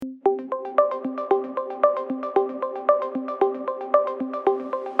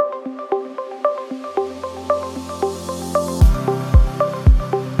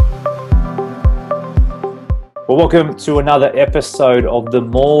Well, welcome to another episode of the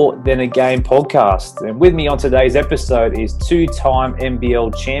More Than a Game podcast. And with me on today's episode is two-time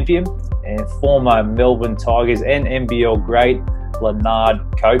NBL champion and former Melbourne Tigers and NBL great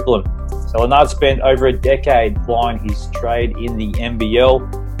Lanard Copeland. So Lanard spent over a decade plying his trade in the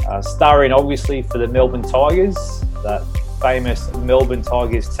NBL, starring obviously for the Melbourne Tigers, that famous Melbourne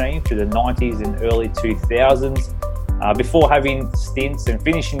Tigers team through the 90s and early 2000s. Before having stints and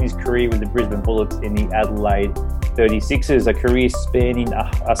finishing his career with the Brisbane Bullets in the Adelaide 36ers, a career spanning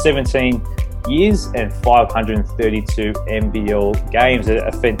 17 years and 532 NBL games,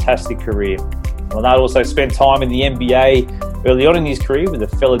 a fantastic career. Lanard also spent time in the NBA early on in his career with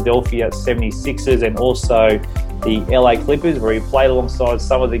the Philadelphia 76ers and also the LA Clippers, where he played alongside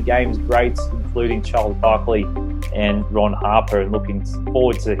some of the game's greats, including Charles Barkley and Ron Harper, and looking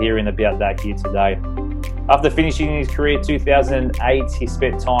forward to hearing about that here today. After finishing his career in 2008, he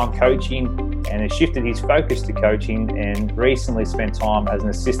spent time coaching and has shifted his focus to coaching, and recently spent time as an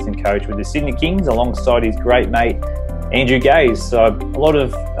assistant coach with the Sydney Kings alongside his great mate Andrew Gaze. So a lot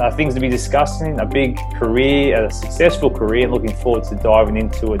of things to be discussing, a big career, a successful career, and looking forward to diving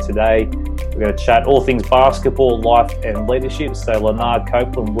into it today. We're going to chat all things basketball, life and leadership. So Lanard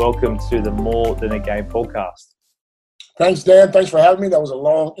Copeland, welcome to the More Than a Game podcast. Thanks, Dan. Thanks for having me. That was a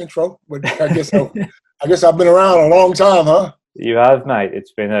long intro, but I guess I've been around a long time, huh? You have, mate.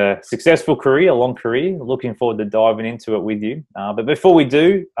 It's been a successful career, a long career. Looking forward to diving into it with you. But before we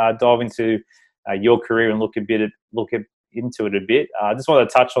do dive into your career and look into it a bit, I just want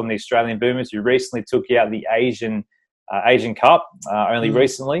to touch on the Australian Boomers, who recently took out the Asian Cup only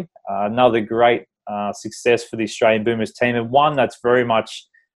recently. Another great success for the Australian Boomers team, and one that's very much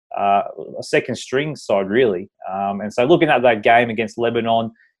a second string side, really. And so looking at that game against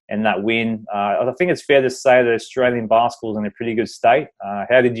Lebanon and that win, I think it's fair to say that Australian basketball is in a pretty good state.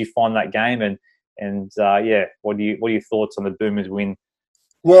 How did you find that game? And what are your thoughts on the Boomers win?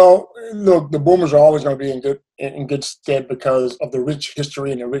 Well, look, the Boomers are always going to be in good stead because of the rich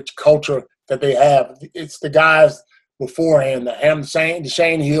history and the rich culture that they have. It's the guys beforehand, the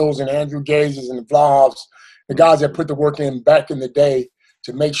Shane Hills and Andrew Gazes and the Vlavs, the guys that put the work in back in the day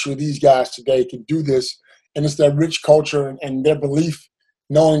to make sure these guys today can do this. And it's that rich culture and their belief,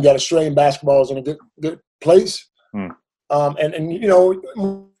 knowing that Australian basketball is in a good place. And you know,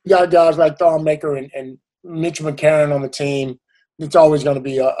 you got guys like Thon Maker and Mitch McCarron on the team. It's always going to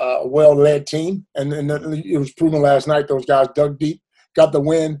be a well-led team. And it was proven last night, those guys dug deep, got the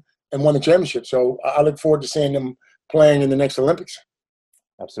win, and won the championship. So I look forward to seeing them playing in the next Olympics.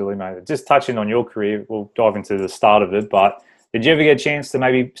 Absolutely, mate. Just touching on your career, we'll dive into the start of it, but did you ever get a chance to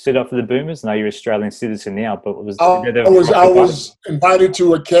maybe sit up for the Boomers? I know you're an Australian citizen now, but I was invited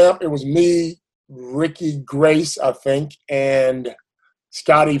to a camp. It was me, Ricky Grace, I think, and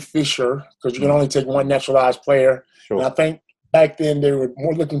Scotty Fisher, because you can only take one naturalized player. Sure. And I think back then they were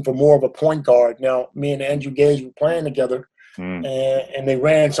looking for more of a point guard. Now, me and Andrew Gage were playing together, and they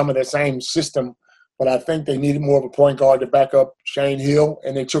ran some of the same system, but I think they needed more of a point guard to back up Shane Hill,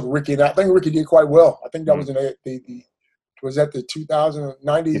 and they took Ricky. And I think Ricky did quite well. I think that was in was that the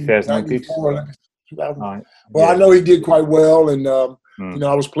 2094? Right. Well, I know he did quite well, and you know,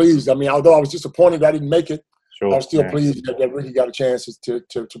 I was pleased. I mean, although I was disappointed I didn't make it, I was still pleased that Ricky got a chance to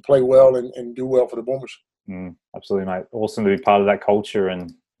play well and do well for the Boomers. Absolutely, mate. Awesome to be part of that culture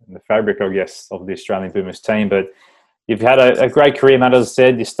and the fabric, I guess, of the Australian Boomers team. But you've had a great career, Matt. As I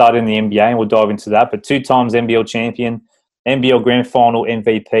said, you started in the NBA, and we'll dive into that. But 2 times NBL champion, NBL Grand Final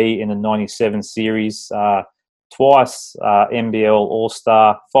MVP in the 97 series, twice NBL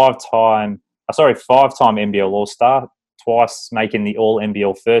All-Star, 5-time NBL All-Star, twice making the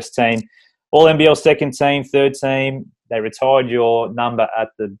All-NBL first team, All-NBL second team, third team. They retired your number at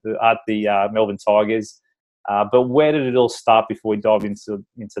the Melbourne Tigers. But where did it all start before we dive into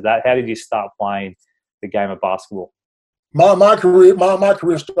that? How did you start playing the game of basketball? My career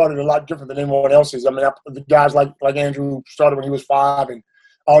started a lot different than anyone else's. I mean, the guys like Andrew started when he was 5, and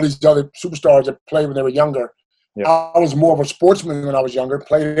all these other superstars that played when they were younger. Yep. I was more of a sportsman when I was younger,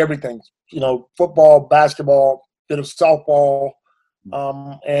 played everything, you know, football, basketball, bit of softball.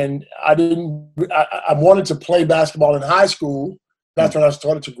 And I wanted to play basketball in high school. That's when I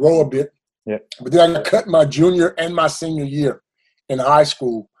started to grow a bit. Yep. But then I cut my junior and my senior year in high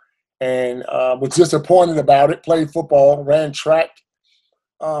school and was disappointed about it, played football, ran track,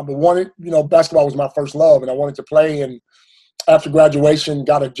 but wanted, you know, basketball was my first love and I wanted to play. And after graduation,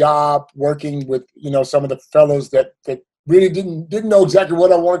 got a job working with, you know, some of the fellows that really didn't know exactly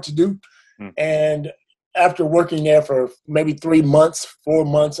what I wanted to do. And after working there for maybe 4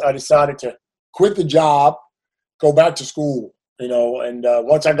 months, I decided to quit the job, go back to school. And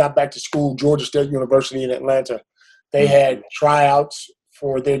once I got back to school, Georgia State University in Atlanta, they had tryouts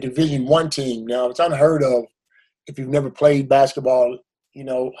for their Division I team. Now, it's unheard of if you've never played basketball,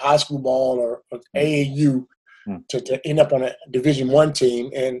 high school ball or AAU, to end up on a Division I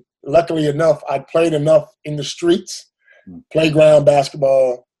team. And luckily enough, I played enough in the streets, playground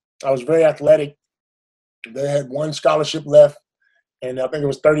basketball. I was very athletic. They had one scholarship left, and I think it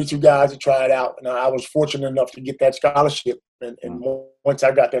was 32 guys that tried out. And I was fortunate enough to get that scholarship. And once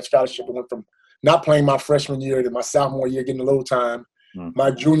I got that scholarship, I went from not playing my freshman year to my sophomore year, getting a little time.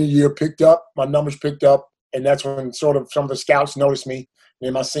 My junior year picked up, my numbers picked up, and that's when sort of some of the scouts noticed me.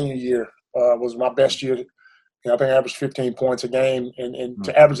 And my senior year was my best year. I think I averaged 15 points a game. And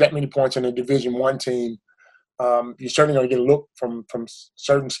to average that many points in a Division I team, you're certainly going to get a look from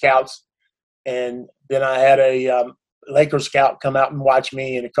certain scouts. And then I had a Lakers scout come out and watch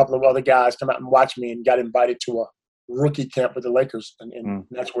me, and a couple of other guys come out and watch me, and got invited to a rookie camp with the Lakers. And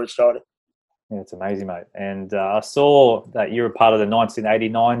that's where it started. Yeah, it's amazing, mate. And I saw that you were part of the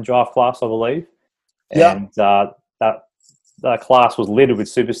 1989 draft class, I believe. Yeah. And that class was littered with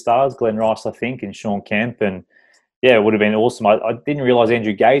superstars, Glenn Rice, I think, and Sean Kemp. And, yeah, it would have been awesome. I didn't realise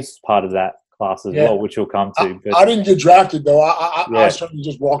Andrew Gaze was part of that class as well, which we'll come to. But I didn't get drafted, though. I certainly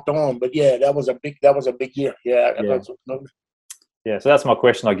just walked on. But, yeah, that was a big year. Yeah. Yeah, so that's my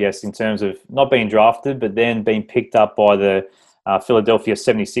question, I guess, in terms of not being drafted, but then being picked up by the Philadelphia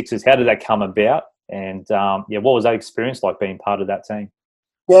 76ers. How did that come about? And, what was that experience like being part of that team?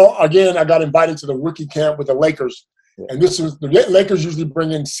 Well, again, I got invited to the rookie camp with the Lakers. Yeah. And the Lakers usually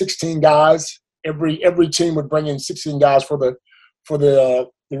bring in 16 guys. Every team would bring in 16 guys for the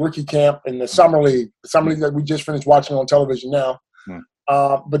rookie camp in the summer league that we just finished watching on television now.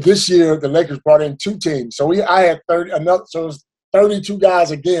 But this year, the Lakers brought in 2 teams. So I had 30, so it was 32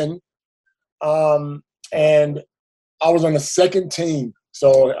 guys again. And I was on the second team.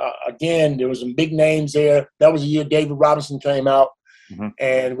 So, again, there was some big names there. That was the year David Robinson came out,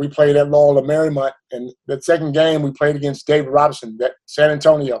 and we played at Loyola Marymount. And that second game, we played against David Robinson, that San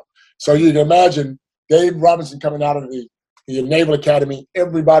Antonio. So you can imagine David Robinson coming out of the Naval Academy.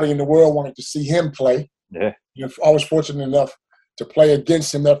 Everybody in the world wanted to see him play. Yeah. I was fortunate enough to play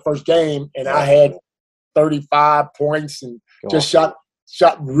against him that first game, and I had 35 points and just shot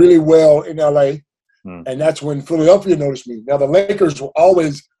really well in L.A., and that's when Philadelphia noticed me. Now, the Lakers I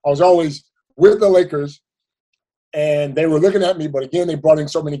was always with the Lakers, and they were looking at me, but again, they brought in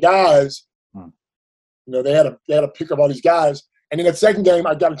so many guys. They had to pick up all these guys. And in that second game,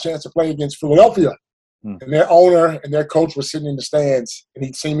 I got a chance to play against Philadelphia. And their owner and their coach was sitting in the stands, and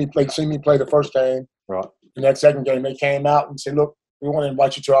he'd seen me play the first game. Right. In that second game, they came out and said, "Look, we want to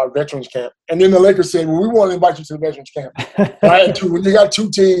invite you to our veterans camp." And then the Lakers said, "Well, we want to invite you to the veterans camp." When you got 2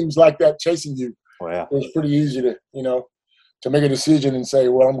 teams like that chasing you, it was pretty easy to make a decision and say,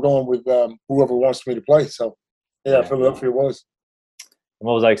 "Well, I'm going with whoever wants me to play." So, Philadelphia was. And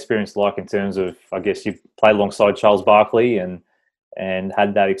what was that experience like in terms of, I guess you played alongside Charles Barkley and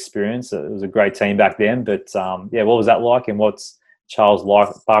had that experience? It was a great team back then, but what was that like, and what's Charles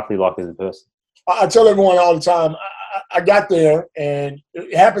Barkley like as a person? I tell everyone all the time, I got there, and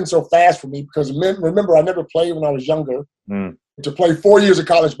it happened so fast for me because, remember, I never played when I was younger. To play 4 years of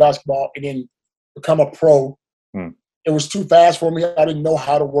college basketball and then become a pro, it was too fast for me. I didn't know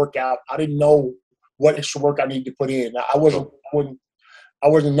how to work out. I didn't know what extra work I needed to put in. I wasn't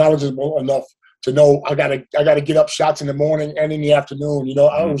knowledgeable enough to know I gotta get up shots in the morning and in the afternoon. It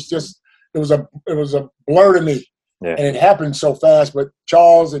was a blur to me. Yeah. And it happened so fast. But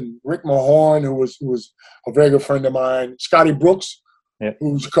Charles and Rick Mahorn, who was a very good friend of mine, Scotty Brooks,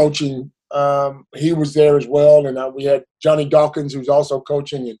 who's coaching, he was there as well. And we had Johnny Dawkins, who's also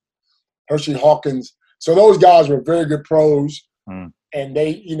coaching, and Hershey Hawkins. So those guys were very good pros. And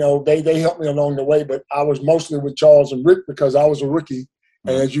they helped me along the way. But I was mostly with Charles and Rick because I was a rookie.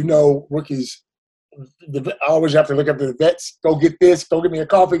 And as you know, rookies, I always have to look up to the vets. Go get this. Go get me a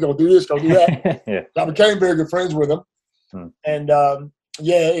coffee. Go do this. Go do that. So I became very good friends with them. And,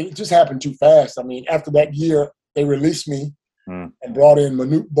 it just happened too fast. I mean, after that year, they released me and brought in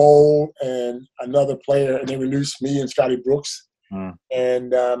Manute Bol and another player, and they released me and Scotty Brooks.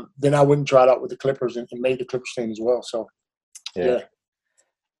 And then I went and tried out with the Clippers and made the Clippers team as well. So, yeah.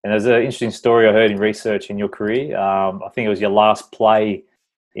 And there's an interesting story I heard in research in your career. I think it was your last play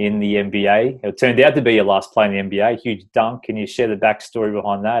in the NBA. It turned out to be your last play in the NBA. Huge dunk. Can you share the backstory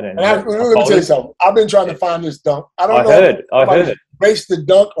behind that? And let me tell you something. I've been trying to find this dunk. I heard it. Erased the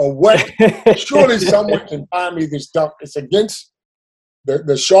dunk or what? Surely someone can find me this dunk. It's against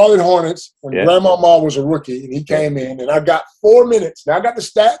the Charlotte Hornets when Grandma Ma was a rookie, and he came in, and I got 4 minutes. Now I got the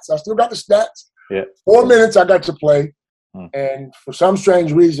stats. I still got the stats. 4 minutes I got to play. And for some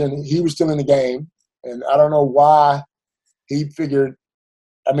strange reason, he was still in the game. And I don't know why he figured,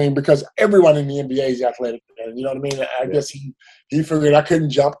 I mean, because everyone in the NBA is athletic. You know what I mean? I guess he figured I couldn't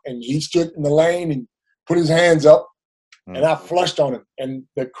jump, and he stood in the lane and put his hands up, and I flushed on him. And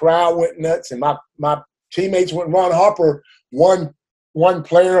the crowd went nuts, and my teammates went. Ron Harper won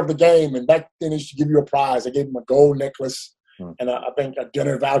player of the game, and back then they used to give you a prize. They gave him a gold necklace and I think a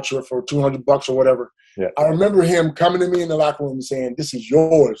dinner voucher for $200 or whatever. Yeah. I remember him coming to me in the locker room and saying, "This is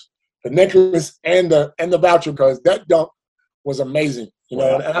yours, the necklace and the voucher, because that dunk was amazing." You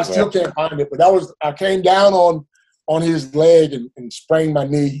know, and I still can't find it. But I came down on his leg and sprained my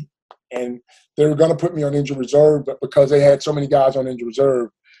knee, and they were going to put me on injured reserve, but because they had so many guys on injured reserve,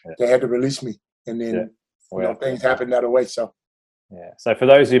 they had to release me. And then things happened that way. So. Yeah. So for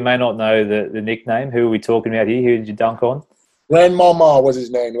those who may not know the nickname, who are we talking about here? Who did you dunk on? Grandmama was his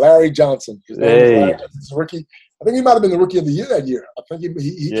name, Larry Johnson. His name was Larry Johnson. He's a rookie. I think he might have been the rookie of the year that year. I think he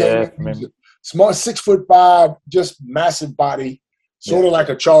came in. He was a small, 6'5", just massive body, sort of like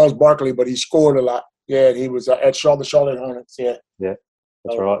a Charles Barkley, but he scored a lot. Yeah, and he was at the Charlotte Hornets. Yeah. Yeah,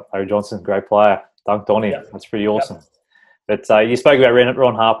 that's right. Larry Johnson, great player. Dunked on him. Yeah. That's pretty awesome. Yeah. But you spoke about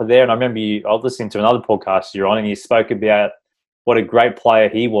Ron Harper there, and I remember I was listening to another podcast you're on, and you spoke about what a great player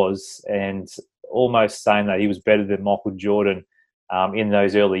he was, and almost saying that he was better than Michael Jordan in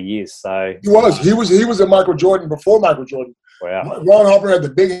those early years. So he was a Michael Jordan before Michael Jordan. Wow. Ron Harper had the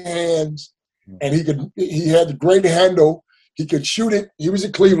big hands, and he had the great handle. He could shoot it. He was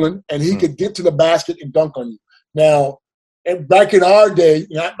in Cleveland, and he could get to the basket and dunk on you. Now, and back in our day,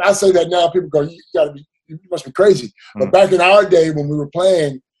 I say that now, people go, you must be crazy. But back in our day when we were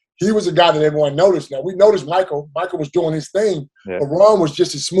playing, he was a guy that everyone noticed. Now, we noticed Michael. Michael was doing his thing, but Ron was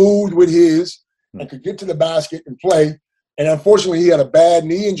just as smooth with his and could get to the basket and play. And unfortunately, he had a bad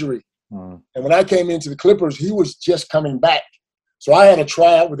knee injury. And when I came into the Clippers, he was just coming back. So I had a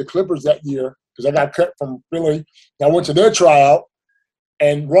tryout with the Clippers that year because I got cut from Philly. I went to their tryout,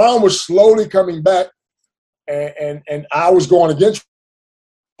 and Ron was slowly coming back, and I was going against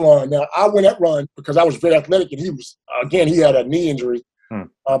Ron. Now, I went at Ron because I was very athletic, and he had a knee injury.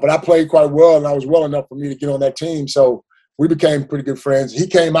 But I played quite well, and I was well enough for me to get on that team. So we became pretty good friends. He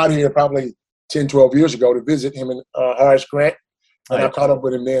came out here probably 10, 12 years ago to visit him and Horace Grant, and I caught up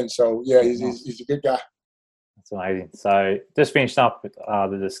with him then. So, yeah, he's a good guy. That's amazing. So just finishing up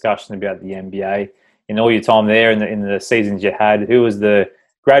the discussion about the NBA. In all your time there, in the seasons you had, who was the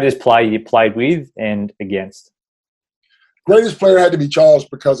greatest player you played with and against? Greatest player had to be Charles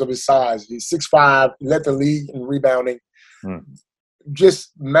because of his size. He's 6'5", led the league in rebounding.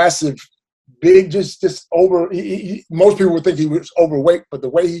 Just massive, big, just over. Most people would think he was overweight, but the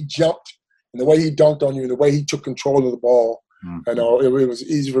way he jumped and the way he dunked on you and the way he took control of the ball, it was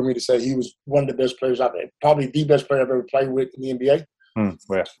easy for me to say he was one of the best players I've had, probably the best player I've ever played with in the NBA.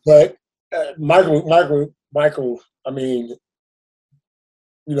 But Michael, I mean,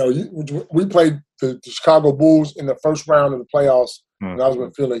 we played the Chicago Bulls in the first round of the playoffs when I was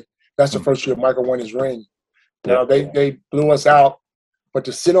with Philly. That's the first year Michael won his ring. They blew us out. But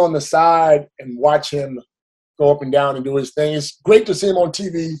to sit on the side and watch him go up and down and do his thing, it's great to see him on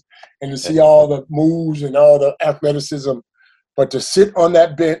TV and to see all the moves and all the athleticism. But to sit on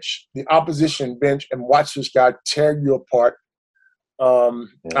that bench, the opposition bench, and watch this guy tear you apart,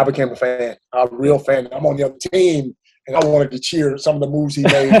 I became a fan, a real fan. I'm on the other team, and I wanted to cheer some of the moves he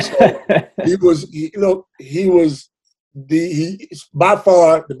made. So he was by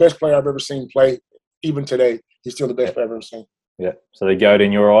far the best player I've ever seen play. Even today, he's still the best player I've ever seen. Yeah. So the GOAT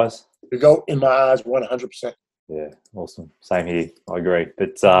in your eyes? The GOAT in my eyes, 100%. Yeah, awesome. Same here. I agree.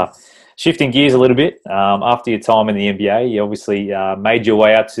 But shifting gears a little bit, after your time in the NBA, you obviously made your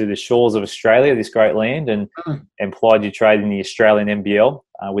way out to the shores of Australia, this great land, and applied your trade in the Australian NBL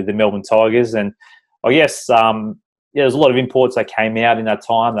with the Melbourne Tigers. And I guess there's a lot of imports that came out in that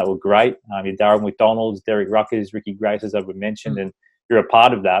time that were great. Your Darren McDonald's, Derek Ruckers, Ricky Grace, as we mentioned, and you're a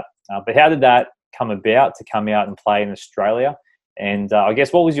part of that. But how did that come about to come out and play in Australia? And I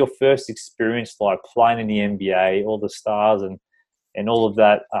guess what was your first experience like playing in the NBA, all the stars and all of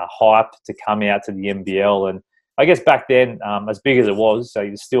that hype to come out to the NBL? And I guess back then, as big as it was, so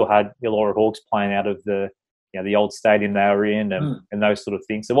you still had Illawarra Hawks playing out of the old stadium they were in and those sort of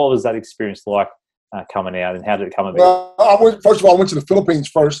things. So what was that experience like coming out, and how did it come about? Well, first of all, I went to the Philippines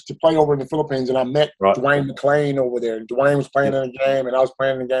first to play over in the Philippines, and I met Dwayne McClain over there. And Dwayne was playing in the game, and I was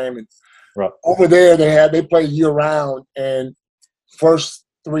playing in the game. And over there, they play year-round, and first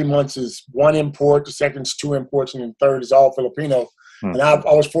 3 months is one import, the second's two imports, and the third is all Filipino. And I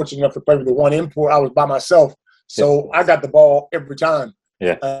was fortunate enough to play with the one import. I was by myself, so I got the ball every time.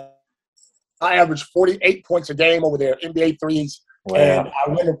 I averaged 48 points a game over there, NBA threes. Wow. And I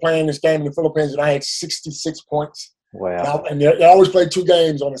remember playing this game in the Philippines, and I had 66 points. Wow. And they always played 2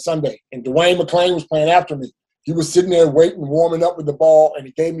 games on a Sunday. And Dwayne McClain was playing after me. He was sitting there waiting, warming up with the ball, and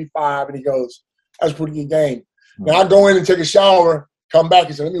he gave me 5, and he goes, "That's a pretty good game." Mm-hmm. Now I go in and take a shower, come back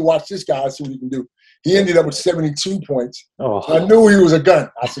and say, "Let me watch this guy, see what he can do." He ended up with 72 points. Oh. So I knew he was a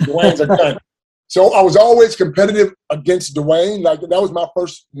gun. I said, "Dwayne's a gun." So I was always competitive against Dwayne. Like, that was my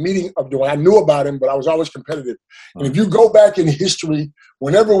first meeting of Dwayne. I knew about him, but I was always competitive. And if you go back in history,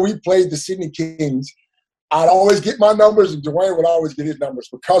 whenever we played the Sydney Kings, I'd always get my numbers, and Dwayne would always get his numbers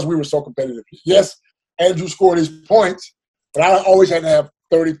because we were so competitive. Yes, Andrew scored his points, but I always had to have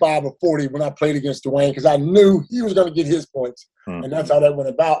 35 or 40 when I played against Dwayne because I knew he was going to get his points. And that's how that went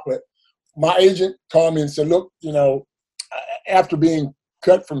about. But my agent called me and said, "Look, after being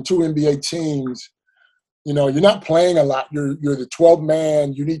cut from 2 NBA teams, you're not playing a lot. You're the 12th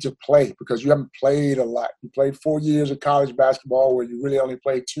man. You need to play because you haven't played a lot. You played 4 years of college basketball where you really only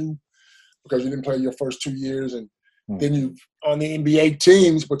played 2 because you didn't play your first 2 years. And then you on the NBA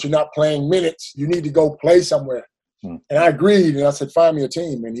teams, but you're not playing minutes. You need to go play somewhere." And I agreed, and I said, "Find me a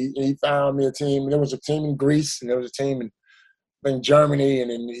team." And he found me a team. And there was a team in Greece, and there was a team in Germany.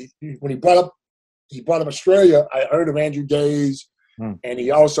 And then when he brought up Australia, I heard of Andrew Gaze. And he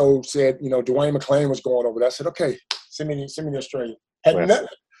also said, Dwayne McClain was going over there. I said, "Okay, send me to Australia." And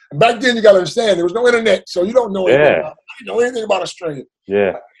back then, you got to understand, there was no internet, so you don't know anything. I didn't know anything about Australia.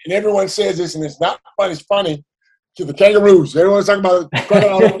 Yeah. And everyone says this, and it's not funny. It's funny to the Kangaroos. Everyone's talking about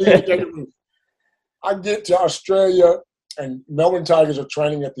the Kangaroos. I get to Australia, and Melbourne Tigers are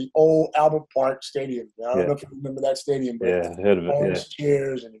training at the old Albert Park Stadium. Now, I don't know if you remember that stadium, but I heard of it. Orange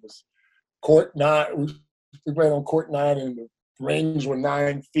chairs, and it was court 9. We played on court 9, and the rings were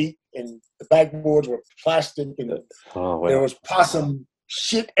 9 feet, and the backboards were plastic, and there was possum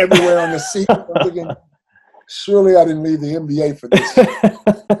shit everywhere on the seat. I'm thinking, surely I didn't leave the NBA for this.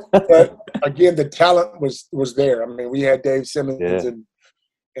 But again, the talent was there. I mean, we had Dave Simmons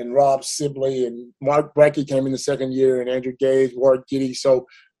and Rob Sibley, and Mark Brackey came in the second year, and Andrew Gaze, Ward Giddy. So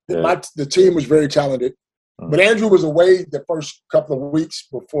the team was very talented. But Andrew was away the first couple of weeks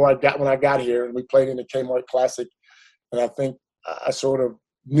before when I got here, and we played in the Kmart Classic. And I think I sort of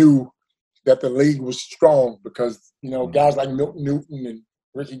knew that the league was strong because, guys like Milton Newton and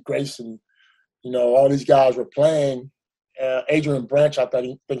Ricky Grayson, all these guys were playing. Adrian Branch, I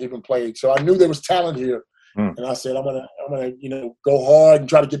think even played. So I knew there was talent here. And I said, I'm gonna go hard and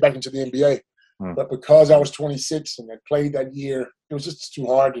try to get back into the NBA. But because I was 26 and I played that year, it was just too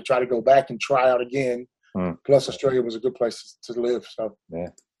hard to try to go back and try out again. Plus, Australia was a good place to live. So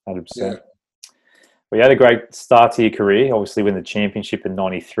 100%. Well, you had a great start to your career. Obviously, win the championship in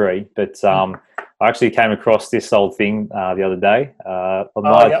 '93. But I actually came across this old thing the other day, a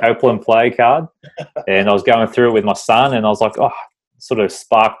Mark Copeland play card, and I was going through it with my son, and I was like, sort of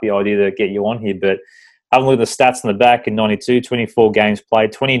sparked the idea to get you on here. But having a look at the stats in the back, in '92, 24 games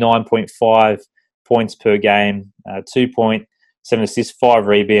played, 29.5 points per game, 2.7 assists, 5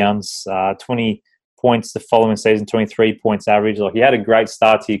 rebounds, 20 points the following season, 23 points average. Like, you had a great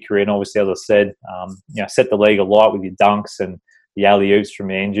start to your career, and obviously, as I said, set the league alight with your dunks and the alley-oops from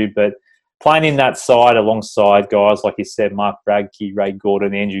Andrew. But playing in that side alongside guys like you said, Mark Bradkey, Ray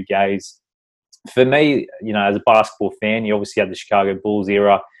Gordon, Andrew Gaze. For me, as a basketball fan, you obviously had the Chicago Bulls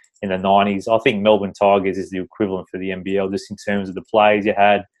era in the 90s. I think Melbourne Tigers is the equivalent for the NBL, just in terms of the players you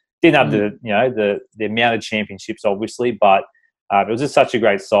had. Didn't have the amount of championships, obviously, but it was just such a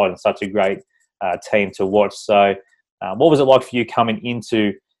great side and such a great team to watch. So what was it like for you coming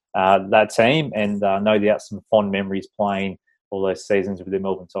into that team, and no doubt some fond memories playing all those seasons with the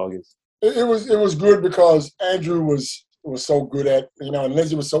Melbourne Tigers? It was good because Andrew was so good at, and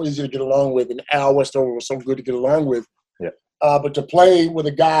Lindsay was so easy to get along with, and Al Westover was so good to get along with. Yeah. But to play with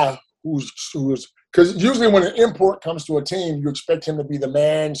a guy who's because usually when an import comes to a team, you expect him to be the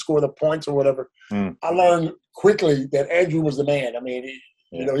man, score the points or whatever. I learned quickly that Andrew was the man. I mean,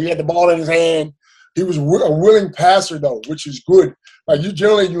 he had the ball in his hand. He was a willing passer, though, which is good. Like,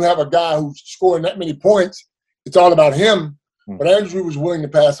 you have a guy who's scoring that many points. It's all about him. But Andrew was willing to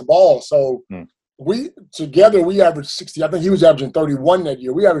pass the ball. So we averaged 60. I think he was averaging 31 that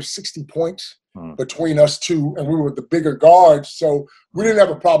year. We averaged 60 points between us two, and we were the bigger guards. So we didn't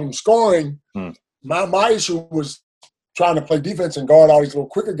have a problem scoring. My issue was trying to play defense and guard all these little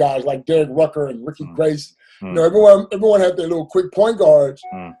quicker guys like Derek Rucker and Ricky Grace. Everyone had their little quick point guards,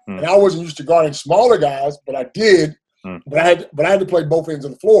 and I wasn't used to guarding smaller guys, but I did. But I had to play both ends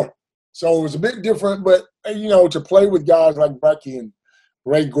of the floor, so it was a bit different. But to play with guys like Brackey and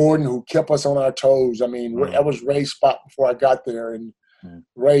Ray Gordon, who kept us on our toes. I mean, that was Ray's spot before I got there, and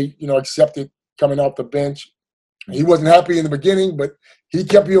Ray, accepted coming off the bench. He wasn't happy in the beginning, but he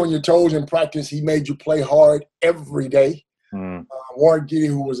kept you on your toes in practice. He made you play hard every day. Warren Giddy,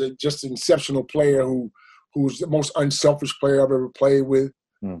 who was just an exceptional player, who's the most unselfish player I've ever played with.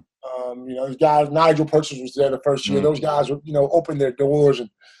 Those guys, Nigel Purchase was there the first year. Those guys, opened their doors and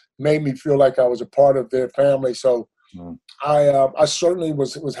made me feel like I was a part of their family. So I certainly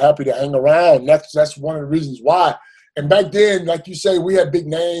was happy to hang around. That's one of the reasons why. And back then, like you say, we had big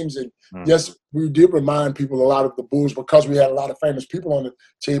names, and yes, we did remind people a lot of the Bulls because we had a lot of famous people on the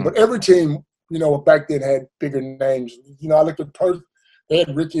team. But every team, back then had bigger names. I looked at Perth. They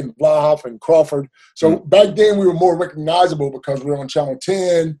had Ricky and Vlahoff and Crawford. So back then we were more recognizable because we were on Channel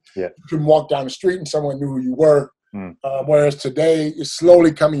 10. You couldn't walk down the street and someone knew who you were. Whereas today it's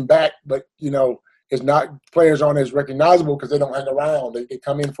slowly coming back, but, it's not – players aren't as recognizable because they don't hang around. They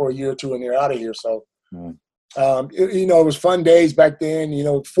come in for a year or two and they're out of here. So, it was fun days back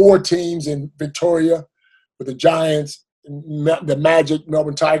then. 4 teams in Victoria with the Giants, the Magic,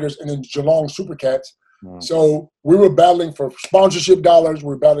 Melbourne Tigers, and then Geelong Supercats. So we were battling for sponsorship dollars. We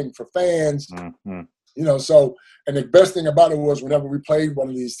were battling for fans. And the best thing about it was whenever we played one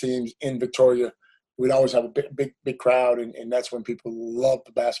of these teams in Victoria, we'd always have a big crowd, and that's when people loved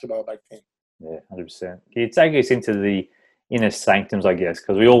the basketball back then. Yeah, 100%. Can you take us into the inner sanctums, I guess?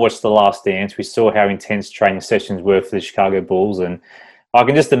 Because we all watched The Last Dance. We saw how intense training sessions were for the Chicago Bulls, and I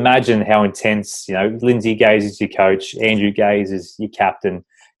can just imagine how intense, Lindsay Gaze is your coach, Andrew Gaze is your captain,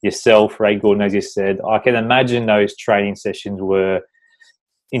 yourself, Ray Gordon, as you said. I can imagine those training sessions were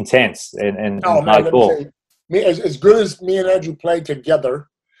intense and hardcore. As good as me and Andrew played together,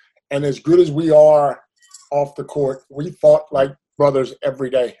 and as good as we are off the court, we fought like brothers every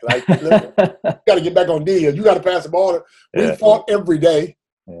day. Like, listen, you got to get back on D. You got to pass the ball. We fought every day.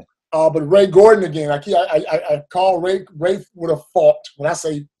 But Ray Gordon, again, I call Ray would have fought. When I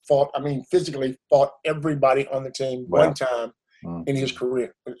say fought, I mean physically fought everybody on the team one time in his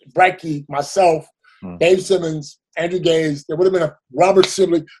career. Brackey, myself, Dave Simmons, Andrew Gaze, there would have been a Robert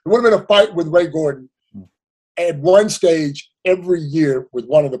Sibley. There would have been a fight with Ray Gordon at one stage every year with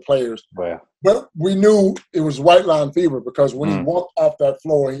one of the players. But we knew it was white line fever because when he walked off that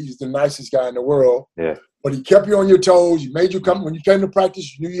floor, he's the nicest guy in the world. But he kept you on your toes. He made you come. When you came to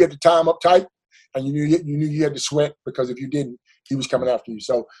practice, you knew you had to tie him up tight, and you knew you had to sweat because if you didn't, he was coming after you.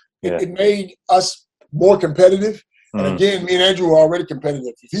 So it made us more competitive. And again, me and Andrew were already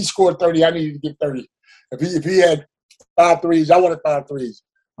competitive. If he scored 30, I needed to get 30. If he had 5 threes, I wanted 5 threes.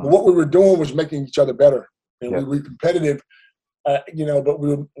 But what we were doing was making each other better. And we were competitive, but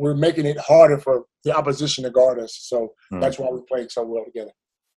we were making it harder for the opposition to guard us. So that's why we played so well together.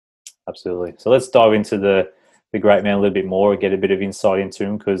 Absolutely. So let's dive into the great man a little bit more and get a bit of insight into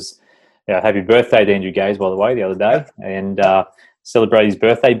him because happy birthday to Andrew Gaze, by the way, the other day, and celebrate his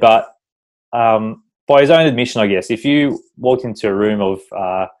birthday. But by his own admission, I guess, if you walked into a room of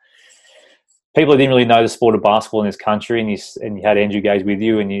people who didn't really know the sport of basketball in this country and you had Andrew Gaze with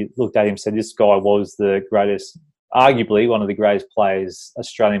you and you looked at him and said, this guy was the greatest, arguably one of the greatest players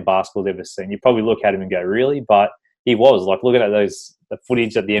Australian basketball has ever seen, you probably look at him and go, really? But he was. Like, looking at the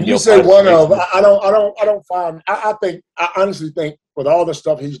footage at the NBL. You say one of. I honestly think with all the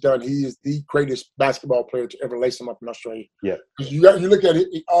stuff he's done, he is the greatest basketball player to ever lace him up in Australia. You look at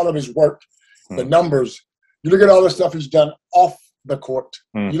all of his work, the numbers. You look at all the stuff he's done off the court.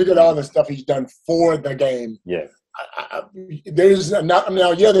 You look at all the stuff he's done for the game. There's not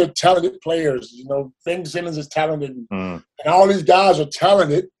now. They're talented players. Ben Simmons is talented, and all these guys are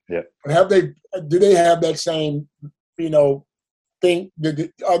talented. But do they have that same thing?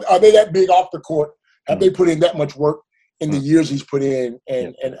 Are they that big off the court? Have they put in that much work in the years he's put in?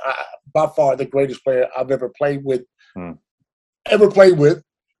 And by far the greatest player I've ever played with, but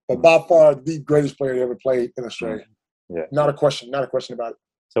by far the greatest player ever played in Australia. Not a question about it.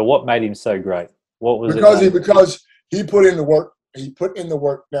 So what made him so great? What was it? Because he put in the work.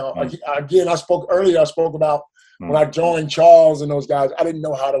 Now, again, I spoke about when I joined Charles and those guys, I didn't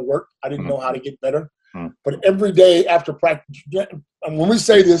know how to work. I didn't know how to get better. But every day after practice, and when we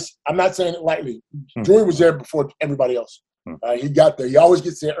say this, I'm not saying it lightly. Joey was there before everybody else. He got there. He always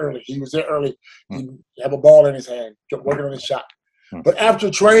gets there early. He was there early. He'd have a ball in his hand, working on his shot. But after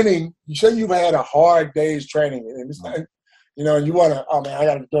training, you say you've had a hard day's training, and it's not, and you want to, oh man, I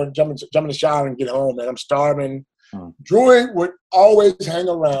got to jump in the shower and get home, man. I'm starving. Joey would always hang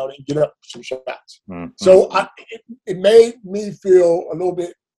around and get up some shots. So it made me feel a little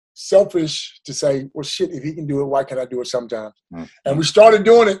bit selfish to say, well, shit, if he can do it, why can't I do it sometimes? And we started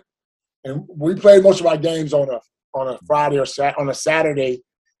doing it, and we played most of our games on a Friday or on a Saturday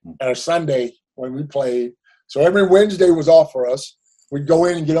or Sunday when we played. So every Wednesday was off for us. we'd go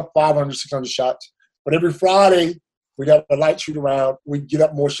in and get up 500, 600 shots. But every Friday, we'd have a light shoot around. We'd get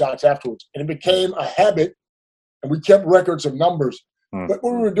up more shots afterwards. And it became a habit, and we kept records of numbers. But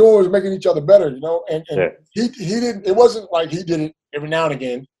what we were doing was making each other better, you know. And he didn't – it wasn't like he did it every now and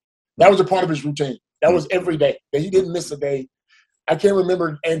again. That was a part of his routine. That was every day. He didn't miss a day. I can't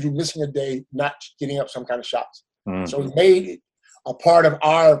remember Andrew missing a day not getting up some kind of shots. So he made it a part of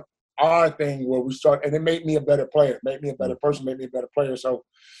our thing where we start – and it made me a better player, made me a better person, made me a better player. So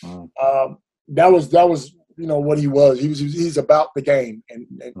that was you know, what he was. He's about the game.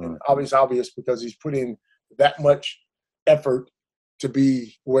 And obvious because he's put in that much effort to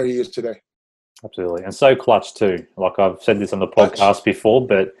be where he is today. Absolutely. And so clutch too. Like I've said this on the podcast before,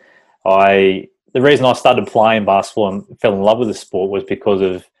 but the reason I started playing basketball and fell in love with the sport was because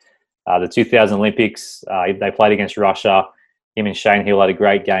of the 2000 Olympics. They played against Russia. Him and Shane Hill had a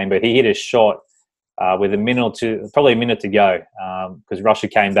great game, but he hit a shot with probably a minute to go because Russia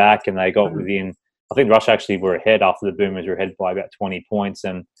came back and they got within, I think Russia actually were ahead after the Boomers were ahead by about 20 points.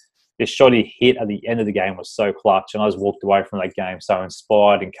 And this shot he hit at the end of the game was so clutch. And I just walked away from that game so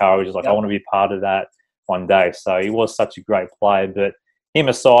inspired, encouraged, like I want to be part of that one day. So he was such a great player. But him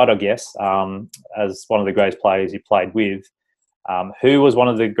aside, I guess, as one of the greatest players he played with, who was one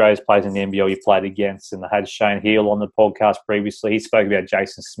of the greatest players in the NBL you played against? And I had Shane Hill on the podcast previously. He spoke about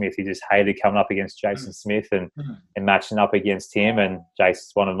Jason Smith. He just hated coming up against Jason Smith and matching up against him. And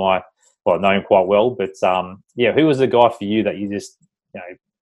Jason's one of my, well, I know him quite well. But, who was the guy for you that you just, you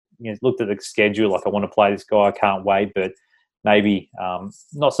know, looked at the schedule, like I want to play this guy, I can't wait, but maybe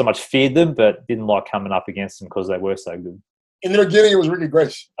not so much feared them, but didn't like coming up against them because they were so good? In the beginning, it was Ricky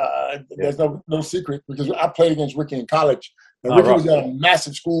Grace. There's no secret because I played against Ricky in college. Now, Ricky was at a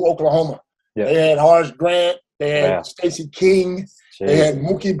massive school, Oklahoma. Yeah. They had Horace Grant. They had Stacey King. Jeez. They had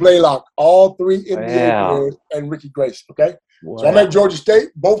Mookie Blaylock, all three NBA players, and Ricky Grace, okay? Wow. So I'm at Georgia State,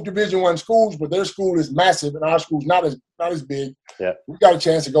 both Division I schools, but their school is massive, and our school's not as big. Yeah. We got a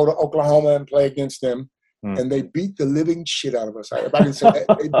chance to go to Oklahoma and play against them, and they beat the living shit out of us. If I can say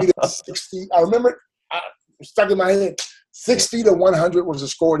that. They beat us 60. I remember it. It stuck in my head. 60 to 100 was the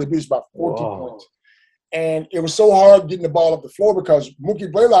score. They beat us by 40 points. And it was so hard getting the ball up the floor because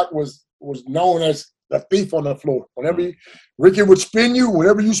Mookie Blaylock was known as the thief on the floor. Whenever Ricky would spin you,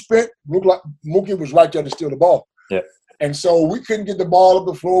 whenever you spent, looked like Mookie was right there to steal the ball. Yeah. And so we couldn't get the ball up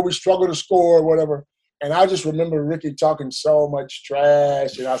the floor. We struggled to score or whatever. And I just remember Ricky talking so much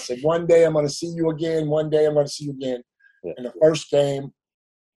trash. And I said, one day I'm going to see you again. One day I'm going to see you again. Yeah. In the first game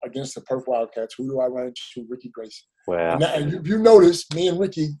against the Perth Wildcats, who do I run into? Ricky Grace. Wow. And if you notice, me and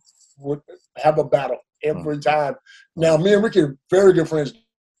Ricky would have a battle every time. Now, me and Ricky are very good friends.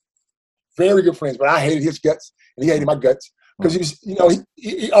 Very good friends. But I hated his guts, and he hated my guts. Because he was, you know,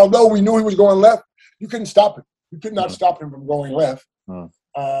 he, although we knew he was going left, you couldn't stop him. You could not stop him from going left.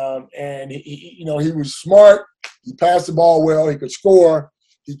 And he was smart. He passed the ball well. He could score.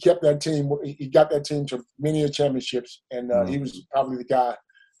 He kept that team. He got that team to many championships. And he was probably the guy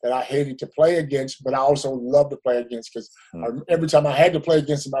that I hated to play against, but I also loved to play against because every time I had to play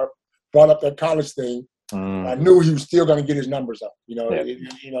against him, I brought up that college thing. I knew he was still going to get his numbers up. He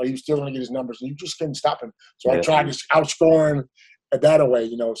was still going to get his numbers, and you just couldn't stop him. So I tried to outscore him that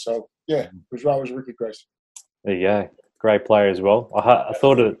away. So it was always Ricky Grace. There you go. Great player as well. I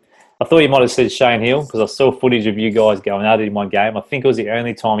thought you might have said Shane Hill because I saw footage of you guys going at it in one game. I think it was the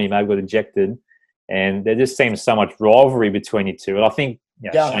only time you maybe got ejected, and there just seems so much rivalry between you two. And I think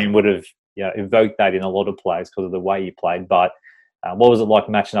Shane would have evoked that in a lot of players because of the way you played. But what was it like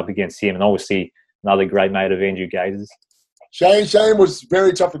matching up against him? And obviously another great mate of Andrew Gazer's. Shane was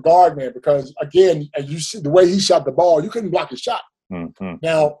very tough to guard, man, because, again, as you see, the way he shot the ball, you couldn't block his shot.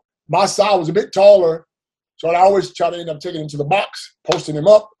 Now, my side was a bit taller, so I always try to end up taking him to the box, posting him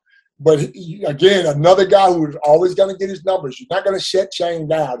up. But, again, another guy who's always going to get his numbers. You're not going to shut Shane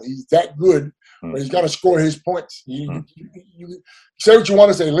down. He's that good, but he's got to score his points. You say what you want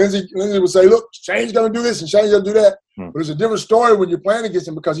to say. Lindsay would say, look, Shane's going to do this and Shane's going to do that. But it's a different story when you're playing against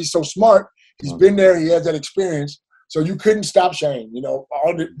him because he's so smart. He's been there. He has that experience. So you couldn't stop Shane.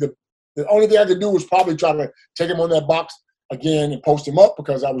 The only thing I could do was probably try to take him on that box again and post him up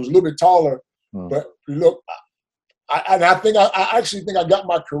because I was a little bit taller. But look, I actually think I got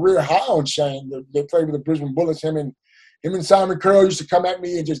my career high on Shane. They played with the Brisbane Bullets. Him and Simon Curl used to come at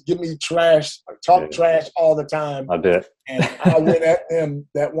me and just give me trash, talk trash all the time. I bet. And I went at them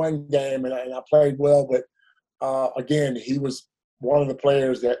that one game, and I played well. But, again, he was one of the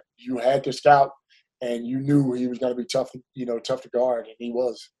players that you had to scout, and you knew he was going to be tough to guard, and he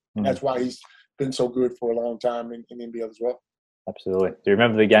was. And that's why he's been so good for a long time in the NBL as well. Absolutely. Do you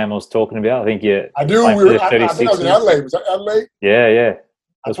remember the game I was talking about? I think I do. I think I was in Adelaide. Was that Adelaide? Yeah, yeah. It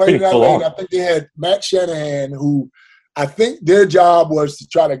was I played in Adelaide. on. I think they had Matt Shanahan, who I think their job was to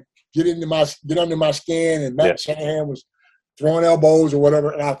try to get under my skin, and Matt Shanahan was throwing elbows or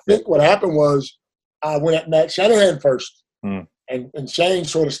whatever. And I think what happened was I went at Matt Shanahan first, and Shane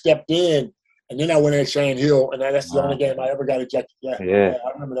sort of stepped in, and then I went at Shane Hill, and that's the only game I ever got ejected. Yeah,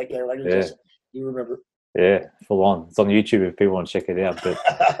 I remember that game. You remember? Yeah, full on. It's on YouTube if people want to check it out. But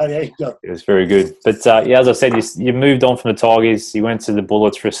there you go. It was very good. But as I said, you moved on from the Tigers. You went to the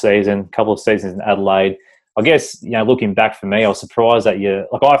Bullets for a season, a couple of seasons in Adelaide. I guess, looking back for me, I was surprised that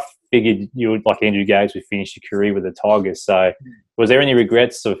I figured you would, like Andrew Gaze, would finish your career with the Tigers. So was there any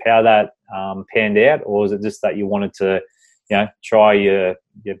regrets of how that panned out, or was it just that you wanted to, try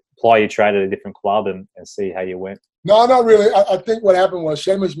apply your trade at a different club and see how you went? No, not really. I think what happened was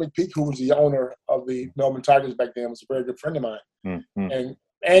Seamus McPeak, who was the owner of the Melbourne Tigers back then, was a very good friend of mine. Mm-hmm. And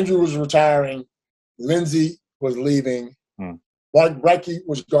Andrew was retiring. Lindsay was leaving. Brecky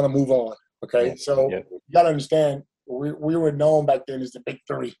was going to move on. Okay, so you got to understand, we were known back then as the Big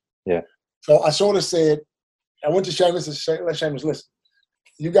Three. Yeah. So I sort of said, I went to Seamus and said, let Seamus, listen,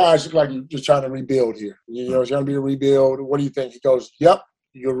 you guys look like you're just trying to rebuild here. It's going to be a rebuild. What do you think? He goes, yep,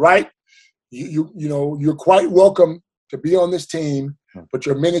 you're right. You're quite welcome to be on this team, but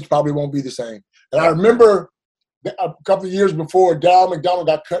your minutes probably won't be the same. And I remember a couple of years before, Darryl McDonald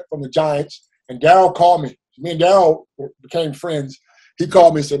got cut from the Giants, and Darryl called me. Me and Darryl became friends. He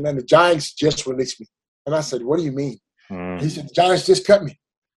called me and said, man, the Giants just released me. And I said, what do you mean? He said, the Giants just cut me.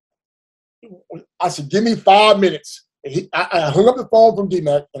 I said, give me 5 minutes. And I hung up the phone from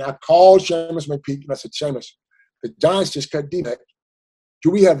D-Mac, and I called Seamus McPeak, and I said, Seamus, the Giants just cut D-Mac. Do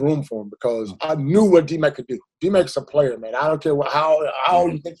we have room for him? Because I knew what D-Mac could do. D-Mac's a player, man. I don't care how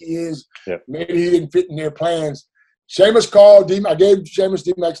you think he is. Yep. Maybe he didn't fit in their plans. Seamus called D-Mac. I gave Seamus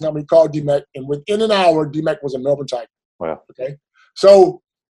D-Mac's number. He called D-Mac, and within an hour, D-Mac was a Melbourne Tiger. Wow. Okay? So,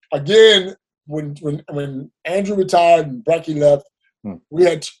 again, when Andrew retired and Brecky left,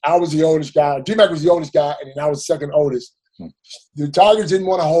 I was the oldest guy. D-Mac was the oldest guy, and then I was second oldest. The Tigers didn't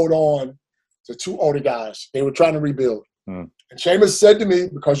want to hold on to two older guys. They were trying to rebuild. And Seamus said to me,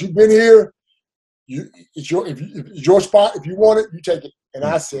 because you've been here, it's your spot. If you want it, you take it. And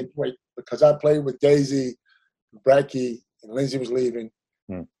I said, wait, because I played with Daisy, Brecky, and Lindsay was leaving,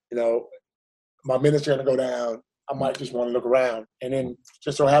 my minutes are going to go down. I might just want to look around. And then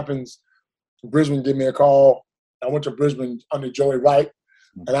just so happens, Brisbane gave me a call. I went to Brisbane under Joey Wright.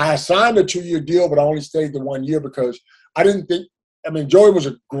 And I had signed a 2-year deal, but I only stayed the 1 year because I didn't think – Joey was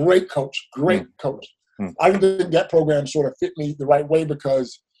a great coach. I didn't think that program sort of fit me the right way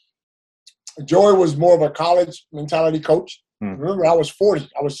because Joey was more of a college mentality coach. Remember, I was 40.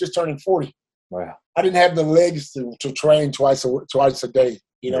 I was just turning 40. Wow. I didn't have the legs to train twice a day.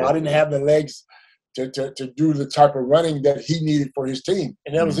 I didn't have the legs to do the type of running that he needed for his team.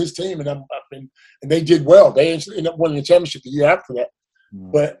 And that was his team, and they did well. They ended up winning the championship the year after that.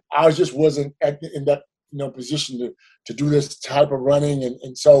 But I just wasn't in that position to do this type of running.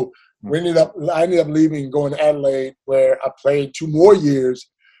 And so I ended up leaving and going to Adelaide, where I played 2 more years.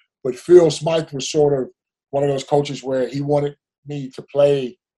 But Phil Smythe was sort of one of those coaches where he wanted me to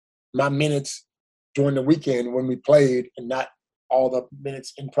play my minutes during the weekend when we played and not all the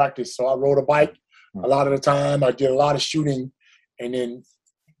minutes in practice. So I rode a bike a lot of the time. I did a lot of shooting, and then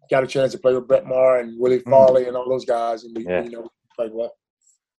got a chance to play with Brett Maher and Willie Farley and all those guys, and we played well.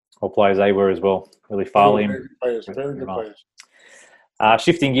 All players they were as well. Really Farley. Very good players.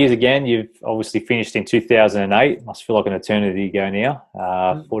 Shifting gears again, you've obviously finished in 2008. Must feel like an eternity ago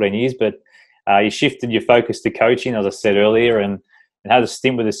now, 14 years. But you shifted your focus to coaching, as I said earlier, and had a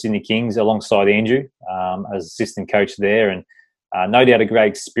stint with the Sydney Kings alongside Andrew as assistant coach there. And no doubt a great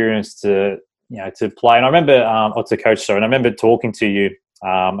experience to play. And I remember, to coach, sorry. And I remember talking to you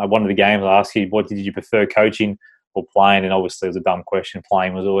at one of the games. I asked you, what did you prefer, coaching or playing? And obviously it was a dumb question.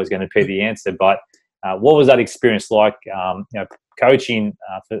 Playing was always going to be the answer. But what was that experience like? Coaching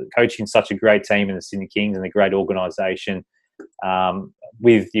such a great team in the Sydney Kings and a great organisation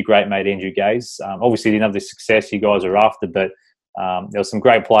with your great mate Andrew Gaze. Obviously, you didn't have the success you guys are after, but there were some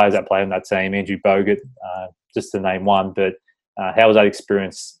great players that played on that team. Andrew Bogut, just to name one. But how was that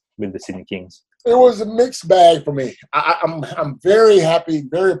experience with the Sydney Kings? It was a mixed bag for me. I'm very happy,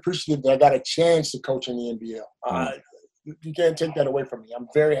 very appreciative that I got a chance to coach in the NBL. You can't take that away from me. I'm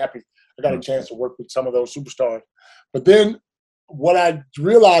very happy I got a chance to work with some of those superstars. But then what I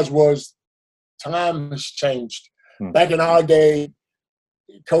realized was time has changed. Back in our day,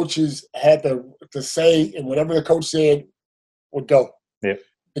 coaches had to say, and whatever the coach said would go. Yeah.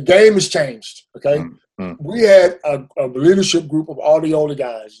 The game has changed, okay? Mm-hmm. We had a leadership group of all the older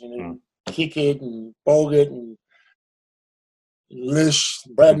guys, you know, Kickett and Bogut and Lish,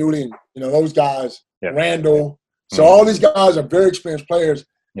 Brad Newley, and, you know, those guys, Randall. So all these guys are very experienced players,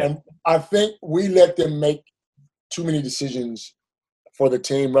 and I think we let them make too many decisions for the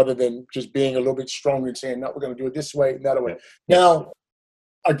team rather than just being a little bit stronger and saying, no, we're going to do it this way and that way. Now,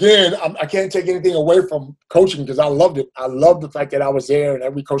 again, I can't take anything away from coaching because I loved it. I loved the fact that I was there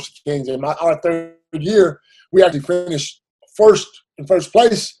and we coached the Kings. In our third year, we actually finished in first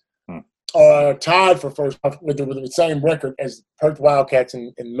place, tied for first with the same record as Perth Wildcats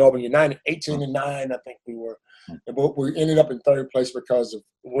and Melbourne United, 18-9, I think we were. But we ended up in third place because of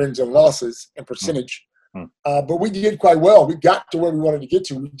wins and losses and percentage. But we did quite well. We got to where we wanted to get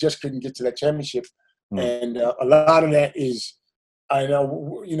to. We just couldn't get to that championship. And a lot of that is, I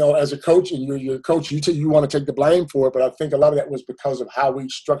know, you know, as a coach and you're a coach, you want to take the blame for it. But I think a lot of that was because of how we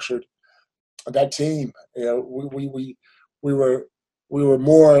structured that team. You know, we were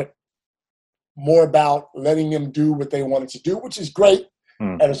more about letting them do what they wanted to do, which is great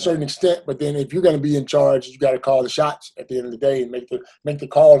at a certain extent. But then if you're going to be in charge, you got to call the shots at the end of the day and make the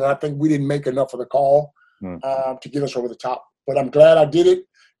call. And I think we didn't make enough of the call to get us over the top. But I'm glad I did it.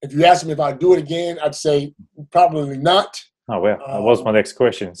 If you ask me if I'd do it again, I'd say probably not. Oh, well, that was my next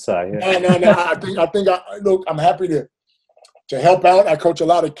question. So, yeah. No. I think look, I'm happy to help out. I coach a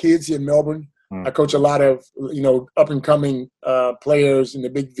lot of kids in Melbourne. I coach a lot of, you know, up-and-coming players in the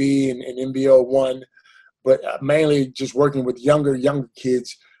Big V and NBL 1, but mainly just working with younger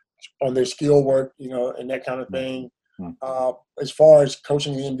kids on their skill work, you know, and that kind of thing. As far as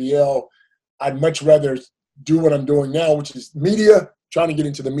coaching the NBL, I'd much rather do what I'm doing now, which is media, trying to get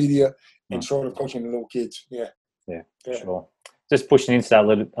into the media and sort of coaching the little kids. Yeah, sure. Just pushing into that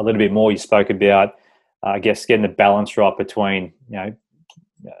a little bit more, you spoke about, I guess, getting the balance right between, you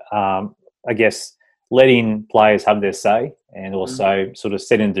know, I guess, letting players have their say and also sort of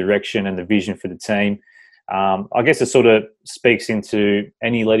setting direction and the vision for the team. I guess it sort of speaks into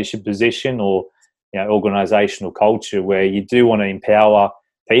any leadership position or, you know, organizational culture where you do want to empower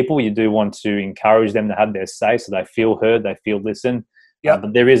people. You do want to encourage them to have their say so they feel heard, they feel listened.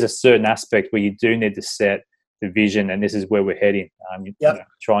 But there is a certain aspect where you do need to set the vision, and this is where we're heading. You know,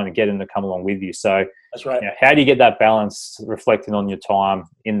 trying to get them to come along with you. So that's right. You know, how do you get that balance, reflecting on your time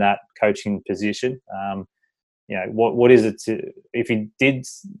in that coaching position? You know, what is it if you did,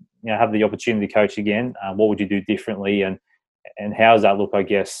 you know, have the opportunity to coach again? What would you do differently, and how does that look, I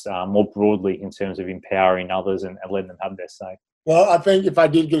guess, more broadly in terms of empowering others and letting them have their say? Well, I think if I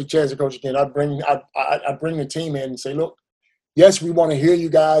did get a chance to coach again, I'd bring the team in and say, look, yes, we want to hear you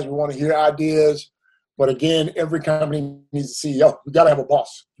guys, we want to hear ideas. But again, every company needs a CEO. You got to have a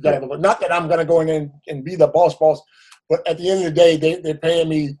boss. You got to have not that I'm going to go in and be the boss, but at the end of the day, they're paying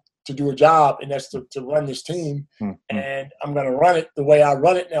me to do a job, and that's to run this team. And I'm going to run it the way I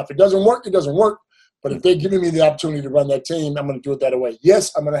run it. Now, if it doesn't work, it doesn't work. But if they're giving me the opportunity to run that team, I'm going to do it that way.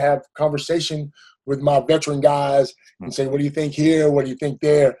 Yes, I'm going to have conversation with my veteran guys and say, what do you think here? What do you think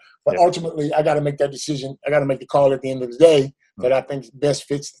there? But ultimately, I got to make that decision. I got to make the call at the end of the day that I think best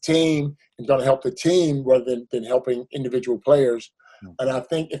fits the team and going to help the team rather than helping individual players. And I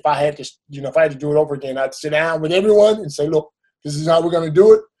think if I had to, you know, if I had to do it over again, I'd sit down with everyone and say, look, this is how we're going to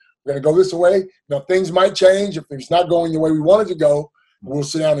do it. We're going to go this way. Now, things might change. If it's not going the way we want it to go, we'll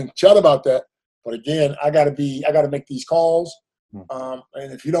sit down and chat about that. But again, I got to make these calls. And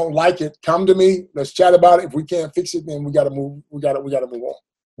if you don't like it, come to me. Let's chat about it. If we can't fix it, then we got to move. We got to move on.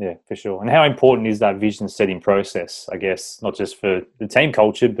 Yeah, for sure. And how important is that vision setting process, I guess, not just for the team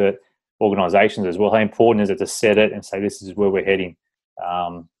culture, but organizations as well? How important is it to set it and say, this is where we're heading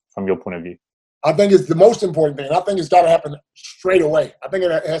from your point of view? I think it's the most important thing. I think it's got to happen straight away. I think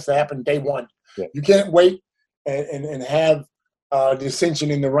it has to happen day one. Yeah. You can't wait and have dissension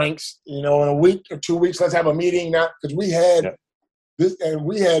in the ranks. You know, in a week or 2 weeks, let's have a meeting now, because we had this, and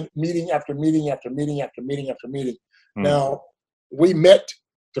we had meeting after meeting after meeting after meeting after meeting. Now, we met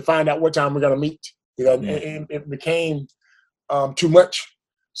to find out what time we're going to meet. You know, and it became too much.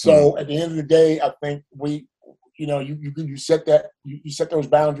 So at the end of the day, I think you set those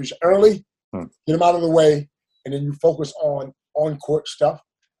boundaries early, get them out of the way, and then you focus on court stuff.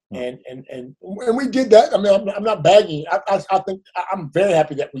 And we did that. I mean, I'm not bagging. I think I'm very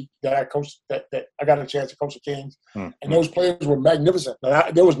happy that I coached that I got a chance to coach the Kings, and those players were magnificent.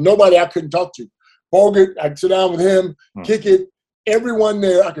 There was nobody I couldn't talk to. Bogut, I could sit down with him, Kickett, everyone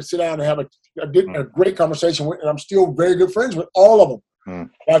there. I could sit down and have a great conversation with, and I'm still very good friends with all of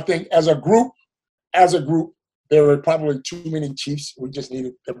them. I think as a group, there were probably too many chiefs. We just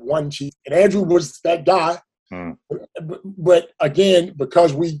needed one chief, and Andrew was that guy. Mm. But again,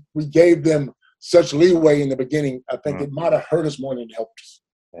 because we gave them such leeway in the beginning, I think it might have hurt us more than it helped us.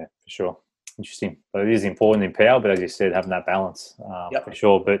 Yeah, for sure. Interesting. But it is important in power, but as you said, having that balance for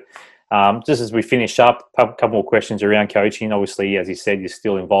sure. But just as we finish up, a couple more questions around coaching. Obviously, as you said, you're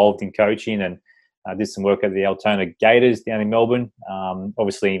still involved in coaching and did some work at the Altona Gators down in Melbourne.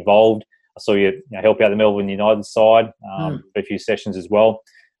 Obviously involved. I saw you, help out the Melbourne United side for a few sessions as well.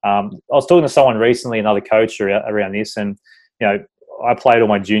 I was talking to someone recently, another coach around this, and I played all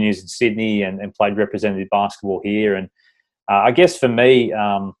my juniors in Sydney and played representative basketball here. And I guess for me,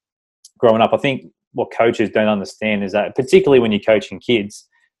 growing up, I think what coaches don't understand is that, particularly when you're coaching kids,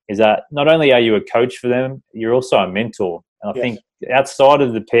 is that not only are you a coach for them, you're also a mentor. And I think outside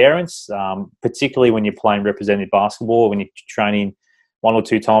of the parents, particularly when you're playing representative basketball, when you're training 1 or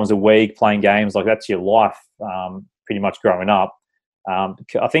 2 times a week, playing games, like that's your life pretty much growing up.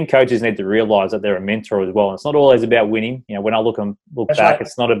 I think coaches need to realise that they're a mentor as well. And it's not always about winning. When I look That's back, right.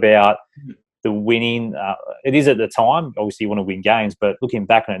 It's not about the winning. It is at the time. Obviously, you want to win games, but looking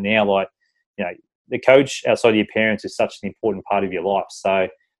back on it now, the coach outside of your parents is such an important part of your life. So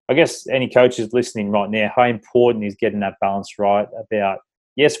I guess any coaches listening right now, how important is getting that balance right about,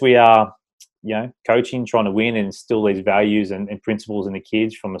 yes, we are, coaching, trying to win and instill these values and principles in the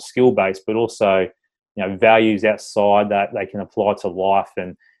kids from a skill base, but also, values outside that they can apply to life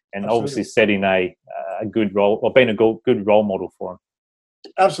and obviously setting a good role or being a good role model for them.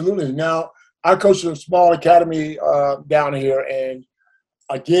 Absolutely. Now, I coach a small academy down here, and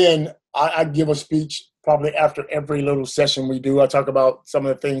again, I give a speech probably after every little session we do. I talk about some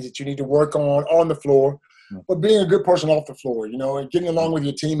of the things that you need to work on the floor, but being a good person off the floor, and getting along with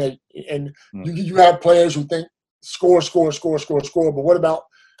your teammate. And you have players who think score, but what about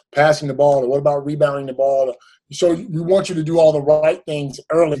passing the ball, or what about rebounding the ball? So we want you to do all the right things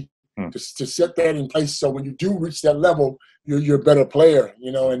early to set that in place. So when you do reach that level, you're a better player,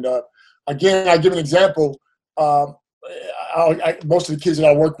 And again, I give an example. Most of the kids that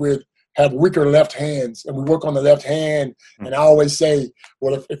I work with have weaker left hands, and we work on the left hand. And I always say,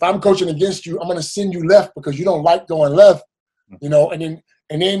 well, if I'm coaching against you, I'm going to send you left because you don't like going left, And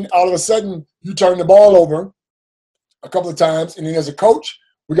then all of a sudden you turn the ball over a couple of times, and then as a coach,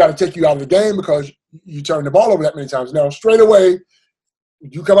 we got to take you out of the game because you turn the ball over that many times. Now, straight away,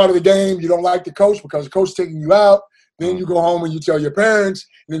 you come out of the game, you don't like the coach because the coach is taking you out. Then you go home and you tell your parents,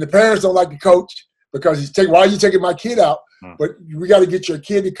 and then the parents don't like the coach because why are you taking my kid out? But we got to get your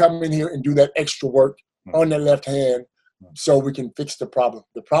kid to come in here and do that extra work on the left hand so we can fix the problem.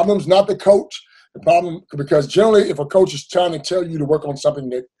 The problem's not the coach. The problem, because generally if a coach is trying to tell you to work on something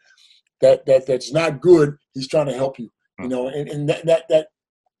that's not good, he's trying to help you, and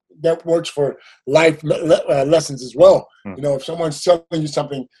that works for life lessons as well. If someone's telling you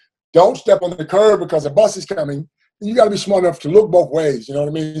something, don't step on the curb because a bus is coming, you got to be smart enough to look both ways. You know what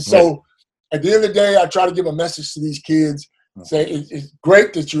I mean? So at the end of the day, I try to give a message to these kids. Say it's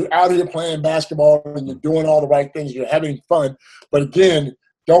great that you're out here playing basketball and you're doing all the right things. You're having fun. But again,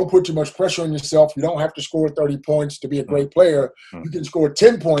 don't put too much pressure on yourself. You don't have to score 30 points to be a great player. You can score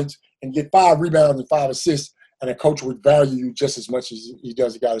 10 points and get 5 rebounds and 5 assists, and a coach would value you just as much as he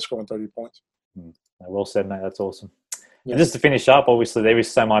does a guy that's scoring 30 points. Well said, mate. That's awesome. And just to finish up, obviously there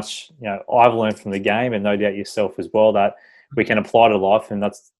is so much I've learned from the game, and no doubt yourself as well, that we can apply to life, and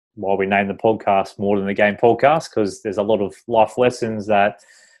that's why we named the podcast More Than a Game Podcast, because there's a lot of life lessons that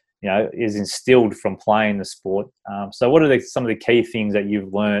is instilled from playing the sport. So what are some of the key things that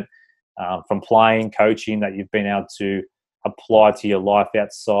you've learned from playing, coaching, that you've been able to apply to your life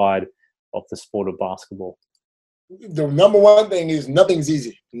outside of the sport of basketball? The number one thing is nothing's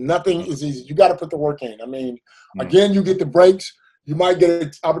easy. Nothing is easy. You got to put the work in. I mean, again, you get the breaks. You might get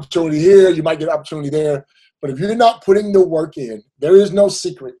an opportunity here. You might get an opportunity there. But if you're not putting the work in, there is no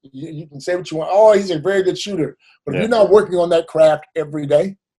secret. You can say what you want. Oh, he's a very good shooter. But if you're not working on that craft every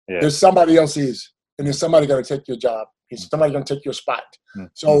day, there's somebody else is. And there's somebody going to take your job. There's somebody going to take your spot.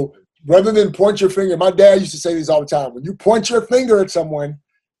 So rather than point your finger, my dad used to say this all the time. When you point your finger at someone,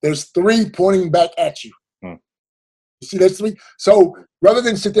 there's 3 pointing back at you. You see, there's 3. So rather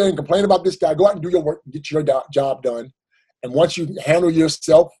than sit there and complain about this guy, go out and do your work and get your job done. And once you handle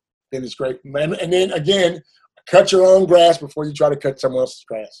yourself, then it's great. And then, again, cut your own grass before you try to cut someone else's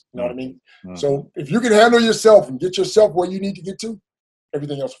grass. You know what I mean? So if you can handle yourself and get yourself where you need to get to,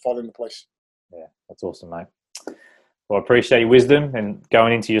 everything else will fall into place. Yeah, that's awesome, mate. Well, I appreciate your wisdom and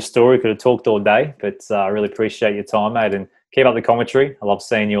going into your story. Could have talked all day, but I really appreciate your time, mate. And keep up the commentary. I love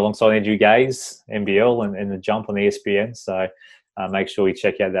seeing you alongside Andrew Gaze, NBL, and the Jump on the ESPN. So make sure you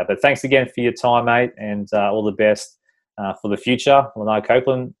check out that. But thanks again for your time, mate, and all the best for the future. Lanai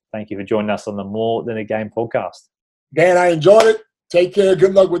Copeland, thank you for joining us on the More Than a Game podcast. Dan, I enjoyed it. Take care.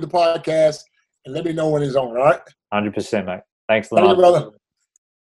 Good luck with the podcast. And let me know when it's on, all right? 100%, mate. Thanks, Thank you, brother.